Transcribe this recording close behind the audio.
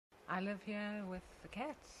I live here with the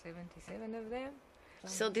cats, 77 of them.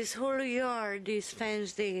 So this whole yard is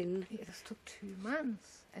fenced in. It just took 2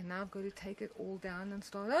 months, and now I've got to take it all down and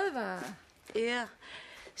start over. Yeah.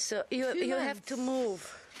 So you have to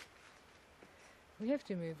move. We have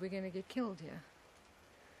to move. We're going to get killed here.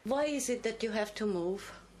 Why is it that you have to move?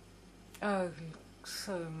 Oh,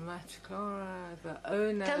 so much, Clara. The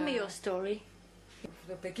owner... Tell me your story.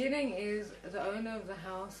 The beginning is the owner of the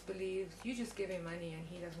house believes you just give him money and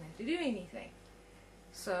he doesn't have to do anything.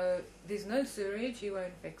 So there's no sewage, he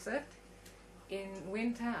won't fix it. In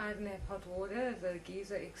winter I didn't have hot water, the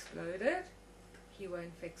geyser exploded, he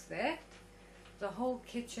won't fix that. The whole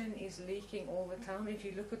kitchen is leaking all the time. If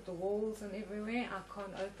you look at the walls and everywhere, I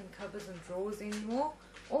can't open cupboards and drawers anymore.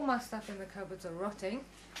 All my stuff in the cupboards are rotting.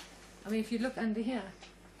 I mean, if you look under here,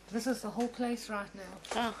 this is the whole place right now.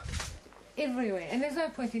 Oh. Everywhere, and there's no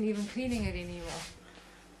point in even cleaning it anymore.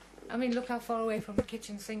 I mean, look how far away from the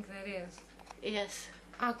kitchen sink that is. Yes.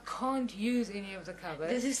 I can't use any of the cupboards.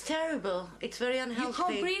 This is terrible. It's very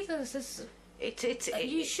unhealthy. You can't breathe this.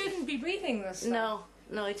 You shouldn't be breathing this stuff.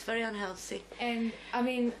 No, it's very unhealthy. And I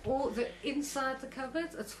mean, all the inside the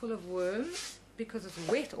cupboards, it's full of worms because it's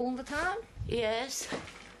wet all the time. Yes.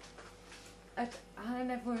 I don't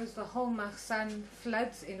know if it was the whole Mahsan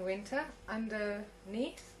floods in winter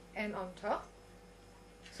underneath and on top.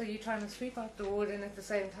 So you're trying to sweep out the water and at the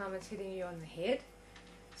same time it's hitting you on the head.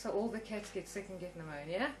 So all the cats get sick and get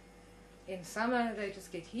pneumonia. In summer they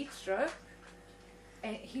just get heat stroke.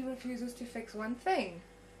 And he refuses to fix one thing.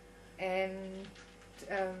 And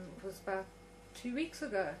it was about 2 weeks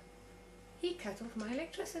ago. He cut off my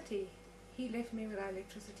electricity. He left me without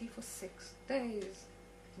electricity for 6 days.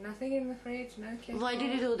 Nothing in the fridge, no kettle. Why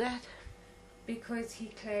did he do that? Because he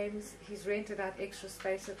claims he's rented out extra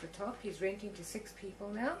space at the top. He's renting to 6 people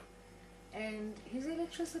now. And his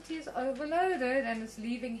electricity is overloaded and it's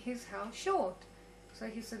leaving his house short. So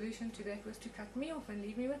his solution to that was to cut me off and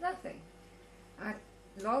leave me with nothing.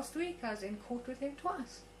 Last week I was in court with him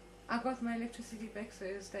twice. I got my electricity back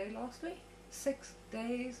Thursday last week. 6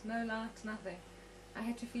 days, no lights, nothing. I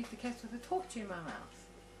had to feed the cats with a torch in my mouth.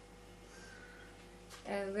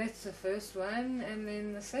 And that's the first one. And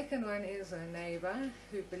then the second one is a neighbor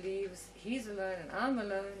who believes he's alone and I'm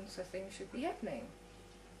alone, so things should be happening.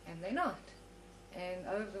 And they're not. And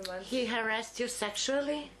over the months... He harassed you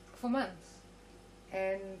sexually? For months.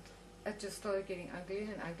 And it just started getting uglier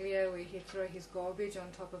and uglier, where he'd throw his garbage on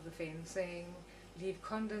top of the fencing, leave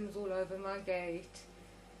condoms all over my gate,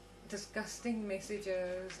 disgusting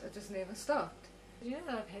messages. It just never stopped. You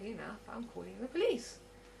know, I've had enough, I'm calling the police.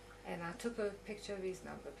 And I took a picture of his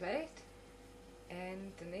number plate,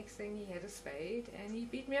 and the next thing he had a spade and he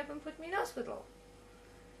beat me up and put me in hospital.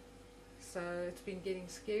 So it's been getting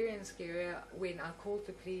scarier and scarier. When I called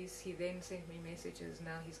the police, he then sent me messages,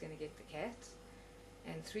 now he's going to get the cats.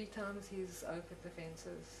 And 3 times he's opened the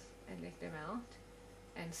fences and let them out,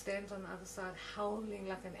 and stands on the other side howling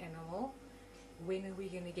like an animal. When are we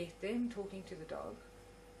going to get them? Talking to the dog.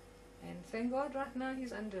 And thank God right now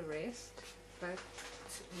he's under arrest, but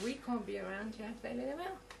we can't be around here if they let him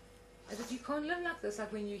out. But you can't live like this.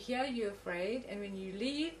 Like when you're here you're afraid, and when you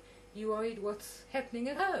leave you're worried what's happening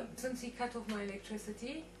at home. Since he cut off my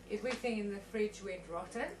electricity, everything in the fridge went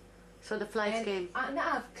rotten. So the flies came?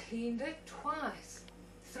 Now I've cleaned it twice,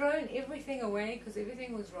 thrown everything away because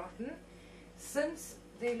everything was rotten. Since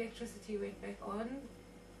the electricity went back on,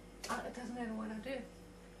 it doesn't matter what I do.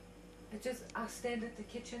 It just, I stand at the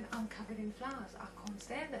kitchen, I'm covered in flowers. I can't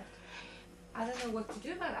stand it. I don't know what to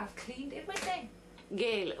do about it. I've cleaned everything.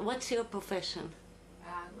 Gail, what's your profession?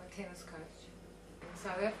 I'm a tennis coach. In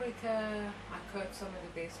South Africa, I coach some of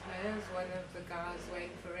the best players. One of the guys, Wayne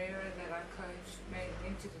Ferreira, that I coached, made it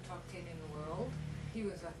into the top 10 in the world. He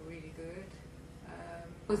was like really good.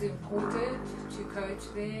 Was imported to coach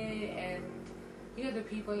there, and you know the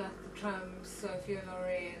people like the Trumps, Sophia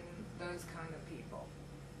Loren, those kind of people.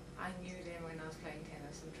 I knew them when I was playing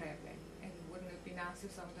tennis and traveling, and wouldn't it be nice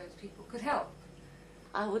if some of those people could help?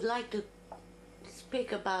 I would like to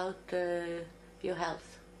speak about your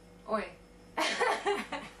health. Oi.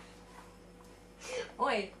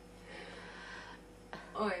 Oi.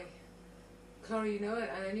 Oi. Clara, you know what?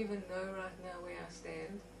 I don't even know right now where I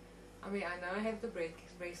stand. I mean, I know I have the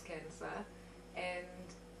breast cancer, and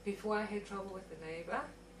before I had trouble with the neighbor,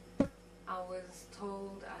 I was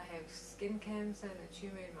told I have skin cancer and a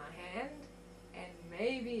tumor in my hand, and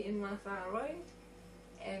maybe in my thyroid,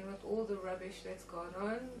 and with all the rubbish that's gone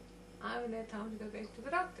on, I haven't had time to go back to the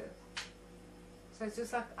doctor. So it's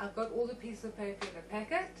just like, I've got all the pieces of paper in a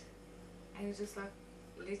packet, and it's just like,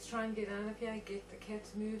 let's try and get out of here, get the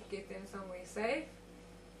cats moved, get them somewhere safe,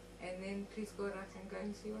 and then please God I can go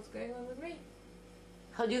and see what's going on with me.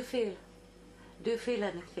 How do you feel? Do you feel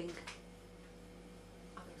anything?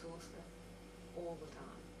 I'm exhausted all the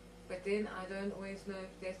time. But then I don't always know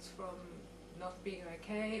if that's from not being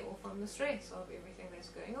okay or from the stress of everything that's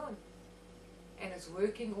going on. And it's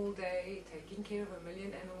working all day, taking care of a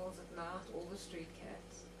million animals at night, all the street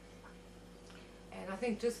cats. And I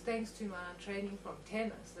think just thanks to my training from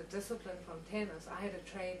tennis, the discipline from tennis, I had a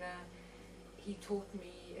trainer, he taught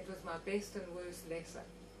me, it was my best and worst lesson.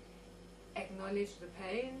 Acknowledge the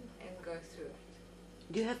pain and go through it.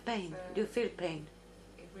 Do you have pain? So, do you feel pain?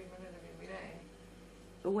 Every minute of every day.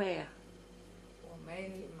 Where? Well,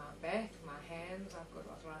 mainly in my back, my hands, I've got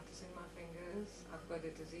arthritis in my fingers, I've got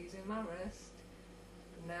a disease in my wrist.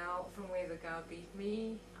 Now, from where the guy beat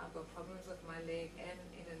me, I've got problems with my leg and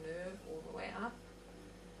in a nerve all the way up.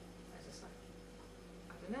 I just like,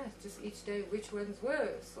 I don't know, it's just each day which one's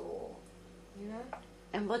worse, or, you know.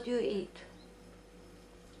 And what do you eat?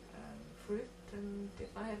 Fruit, and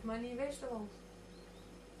if I have money, vegetables.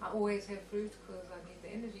 I always have fruit because I need the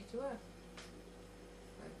energy to work.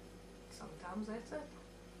 But sometimes that's it.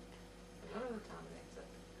 A lot of the time that's it.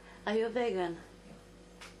 Are you vegan?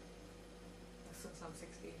 Since I'm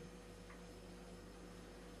 16.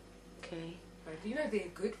 Okay. But you know, they're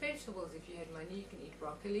good vegetables. If you had money, you can eat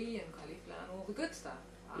broccoli and cauliflower and all the good stuff.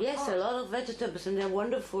 Yes, a lot of vegetables, and they're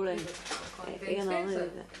wonderful, and you know,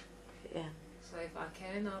 yeah. So if I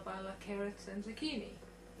can, I'll buy like carrots and zucchini.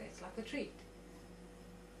 That's like a treat.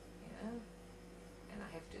 You know? And I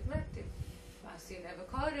have to admit, if I see an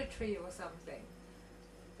avocado tree or something,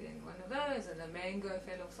 then one of those, and a mango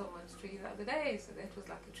fell off someone's tree the other day, so that was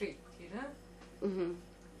like a treat, you know? Mm-hmm.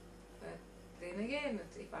 But then again,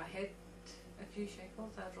 it's, if I had a few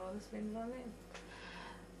shekels, I'd rather spend it on them.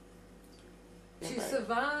 To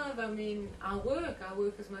survive, I mean, I work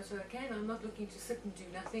as much as I can. I'm not looking to sit and do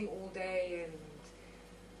nothing all day, and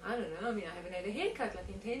I don't know, I mean, I haven't had a haircut like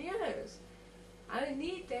in 10 years. I don't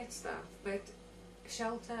need that stuff, but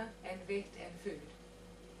shelter and vet and food,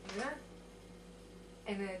 you know?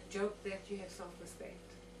 And a job that you have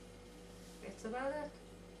self-respect. That's about it.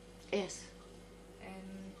 Yes.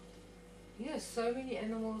 And, you know, so many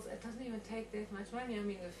animals, it doesn't even take that much money. I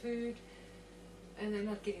mean, the food, and they're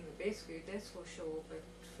not getting the best food, that's for sure, but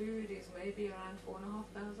food is maybe around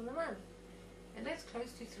 $4,500 a month. And that's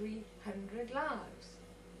close to 300 lives.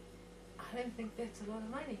 I don't think that's a lot of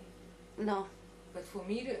money. No. But for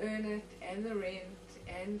me to earn it, and the rent,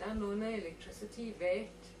 and anona, electricity, vet,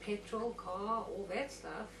 petrol, car, all that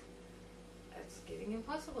stuff, it's getting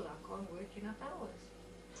impossible. I can't work enough hours.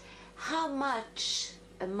 How much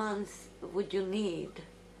a month would you need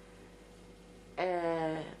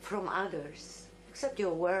from others? Except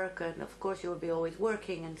your work, and of course you'll be always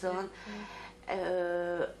working and so on,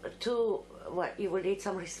 to what you will need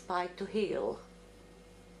some respite to heal.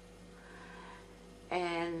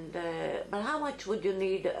 And but how much would you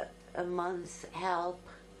need a month's help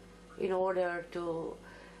in order to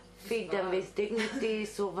feed them with dignity,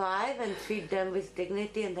 survive and feed them with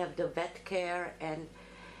dignity, and have the vet care and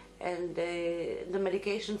the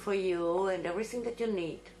medication for you and everything that you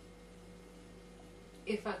need?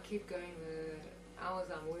 If I keep going the hours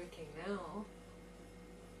I'm working now,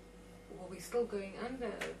 well, we're still going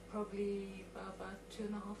under probably about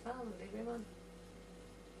 2,500 every month.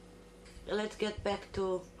 Let's get back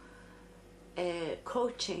to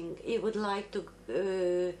coaching. You would like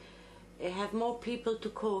to have more people to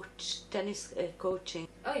coach tennis coaching.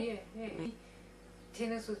 Oh yeah.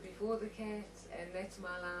 Tennis was before the cats, and that's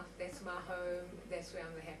my life, that's my home, that's where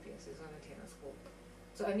I'm the happiest, is on a tennis court.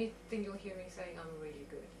 So only thing you'll hear me saying, I'm really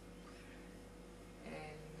good.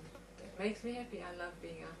 And it makes me happy. I love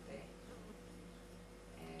being out there.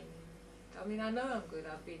 And I mean, I know I'm good.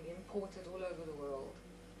 I've been imported all over the world.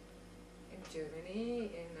 In Germany,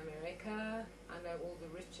 in America, I know all the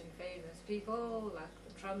rich and famous people like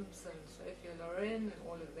the Trumps and Sophia Loren and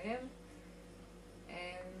all of them,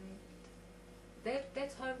 and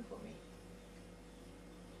that's home for me.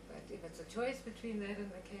 But if it's a choice between that and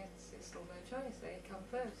the cats, there's still no choice. They come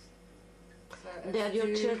first. So they're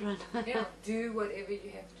your children. Yeah, do whatever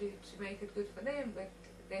you have to make it good for them, but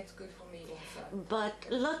that's good for me also. But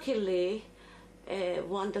luckily,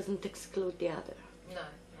 one doesn't exclude the other. No.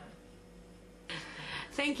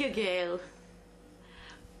 Thank you, Gail.